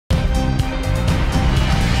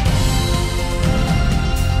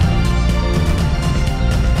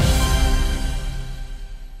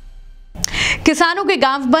किसानों के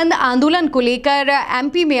गांव बंद आंदोलन को लेकर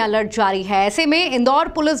एमपी में अलर्ट जारी है। ऐसे में इंदौर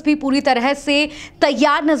पुलिस भी पूरी तरह से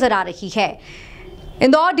तैयार नजर आ रही है।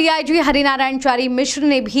 इंदौर डीआईजी हरिनारायण चारी मिश्र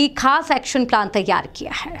ने भी खास एक्शन प्लान तैयार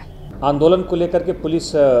किया है। आंदोलन को लेकर के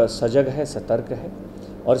पुलिस सजग है, सतर्क है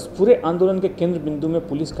और इस पूरे आंदोलन के केंद्र बिंदु में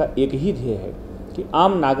पुलिस का एक ही ध्येय है कि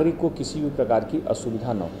आम नागरिक को किसी भी प्रकार की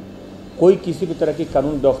असुविधा न हो, कोई किसी भी तरह की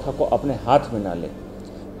कानून व्यवस्था को अपने हाथ में ना ले।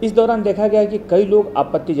 इस दौरान देखा गया कि कई लोग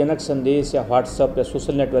आपत्तिजनक संदेश या व्हाट्सएप या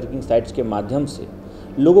सोशल नेटवर्किंग साइट्स के माध्यम से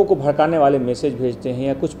लोगों को भड़काने वाले मैसेज भेजते हैं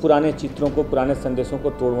या कुछ पुराने चित्रों को, पुराने संदेशों को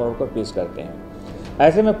तोड़ मरोड़ कर पेश करते हैं।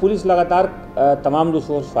 ऐसे में पुलिस लगातार तमाम जो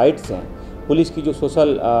सोर्स फाइट्स हैं, पुलिस की जो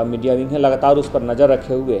सोशल मीडिया विंग है, लगातार उस पर नज़र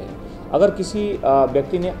रखे हुए है। अगर किसी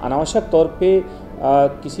व्यक्ति ने अनावश्यक तौर पे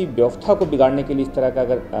किसी व्यवस्था को बिगाड़ने के लिए इस तरह का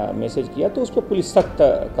अगर मैसेज किया तो उस पर पुलिस सख्त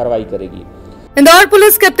कार्रवाई करेगी। इंदौर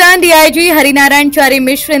पुलिस कप्तान डीआईजी हरिनारायण चारी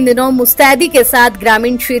मिश्र इन दिनों मुस्तैदी के साथ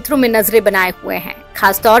ग्रामीण क्षेत्रों में नजरें बनाए हुए हैं।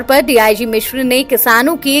 खासतौर पर डीआईजी मिश्र ने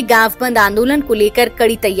किसानों के गांव बंद आंदोलन को लेकर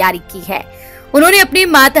कड़ी तैयारी की है। उन्होंने अपने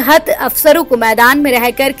मातहत अफसरों को मैदान में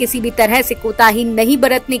रहकर किसी भी तरह से कोताही नहीं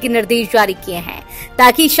बरतने के निर्देश जारी किए हैं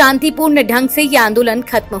ताकि शांतिपूर्ण ढंग से ये आंदोलन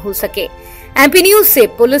खत्म हो सके। एमपी न्यूज से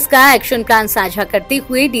पुलिस का एक्शन प्लान साझा करते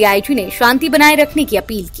हुए डीआईजी ने शांति बनाए रखने की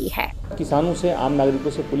अपील की है। किसानों से, आम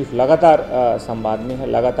नागरिकों से पुलिस लगातार संवाद में है,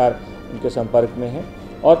 लगातार उनके संपर्क में है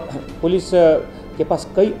और पुलिस के पास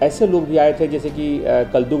कई ऐसे लोग भी आए थे, जैसे कि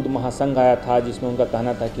कल दुग्ध महासंघ आया था जिसमें उनका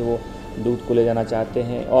कहना था कि वो दूध को ले जाना चाहते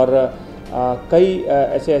हैं और कई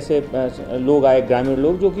ऐसे लोग आए, ग्रामीण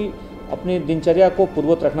लोग, जो कि अपनी दिनचर्या को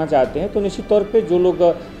पूर्ववत रखना चाहते हैं। तो निश्चित तौर पे जो लोग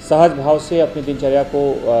सहज भाव से अपनी दिनचर्या को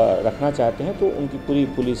रखना चाहते हैं तो उनकी पूरी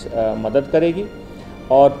पुलिस मदद करेगी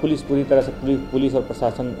और पुलिस पूरी तरह से पुलिस और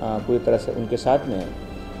प्रशासन पूरी तरह से उनके साथ में है।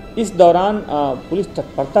 इस दौरान पुलिस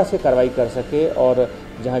तत्परता से कार्रवाई कर सके और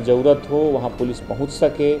जहां ज़रूरत हो वहां पुलिस पहुंच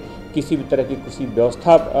सके, किसी भी तरह की किसी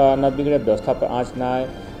व्यवस्था न बिगड़े, व्यवस्था पर आँच न आए,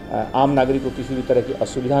 आम नागरिक को किसी भी तरह की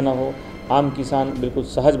असुविधा न हो, आम किसान बिल्कुल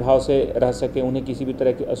सहज भाव से रह सके, उन्हें किसी भी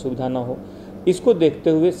तरह की असुविधा न हो। इसको देखते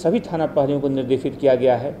हुए सभी थाना प्रहरियों को निर्देशित किया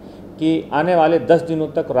गया है कि आने वाले 10 दिनों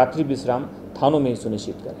तक रात्रि विश्राम थानों में ही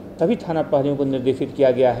सुनिश्चित करें। सभी थाना प्रहरियों को निर्देशित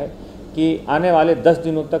किया गया है कि आने वाले 10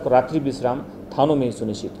 दिनों तक रात्रि विश्राम थानों में ही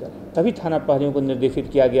सुनिश्चित करें। सभी थाना प्रहरियों को निर्देशित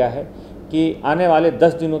किया गया है कि आने वाले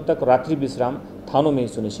 10 दिनों तक रात्रि विश्राम थानों में ही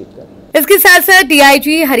सुनिश्चित करें। इसके साथ साथ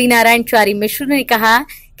डीआईजी हरिनारायण चारी मिश्र ने कहा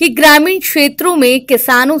कि ग्रामीण क्षेत्रों में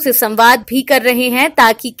किसानों से संवाद भी कर रहे हैं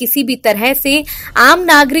ताकि किसी भी तरह से आम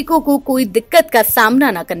नागरिकों को कोई दिक्कत का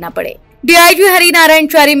सामना न करना पड़े। डीआईजी हरिनारायण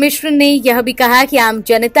चारी मिश्र ने यह भी कहा कि आम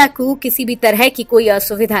जनता को किसी भी तरह की कोई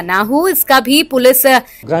असुविधा न हो, इसका भी पुलिस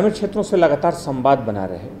ग्रामीण क्षेत्रों से लगातार संवाद बना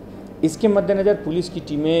रहे। इसके मद्देनजर पुलिस की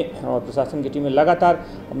टीमें और प्रशासन की टीमें लगातार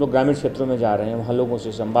हम लोग ग्रामीण क्षेत्रों में जा रहे हैं, वहाँ लोगों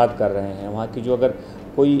से संवाद कर रहे हैं। वहाँ की जो अगर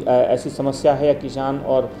कोई ऐसी समस्या है या किसान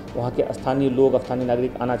और वहाँ के स्थानीय लोग, स्थानीय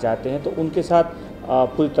नागरिक आना चाहते हैं तो उनके साथ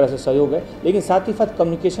पूरी तरह से सहयोग है। लेकिन साथ ही साथ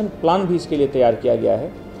कम्युनिकेशन प्लान भी इसके लिए तैयार किया गया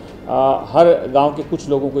है। हर गांव के कुछ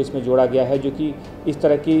लोगों को इसमें जोड़ा गया है जो कि इस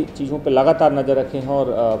तरह की चीज़ों पर लगातार नज़र रखे हैं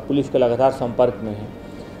और पुलिस के लगातार संपर्क में हैं।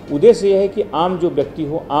 उद्देश्य यह है कि आम जो व्यक्ति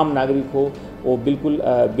हो, आम नागरिक हो, वो बिल्कुल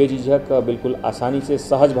बेझिझक, बिल्कुल आसानी से,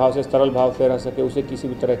 सहज भाव से, सरल भाव से रह सके, उसे किसी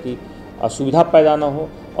भी तरह की असुविधा पैदा ना हो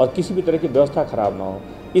और किसी भी तरह की व्यवस्था खराब ना हो।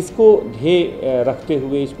 इसको ध्येय रखते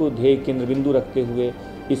हुए, इसको ध्येय केंद्र बिंदु रखते हुए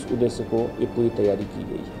इस उद्देश्य को ये पूरी तैयारी की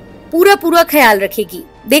गई है। पूरा ख्याल रखेगी।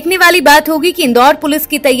 देखने वाली बात होगी कि इंदौर पुलिस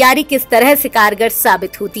की तैयारी किस तरह से कारगर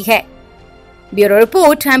साबित होती है। Bureau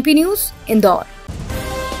report, MP news, Indore.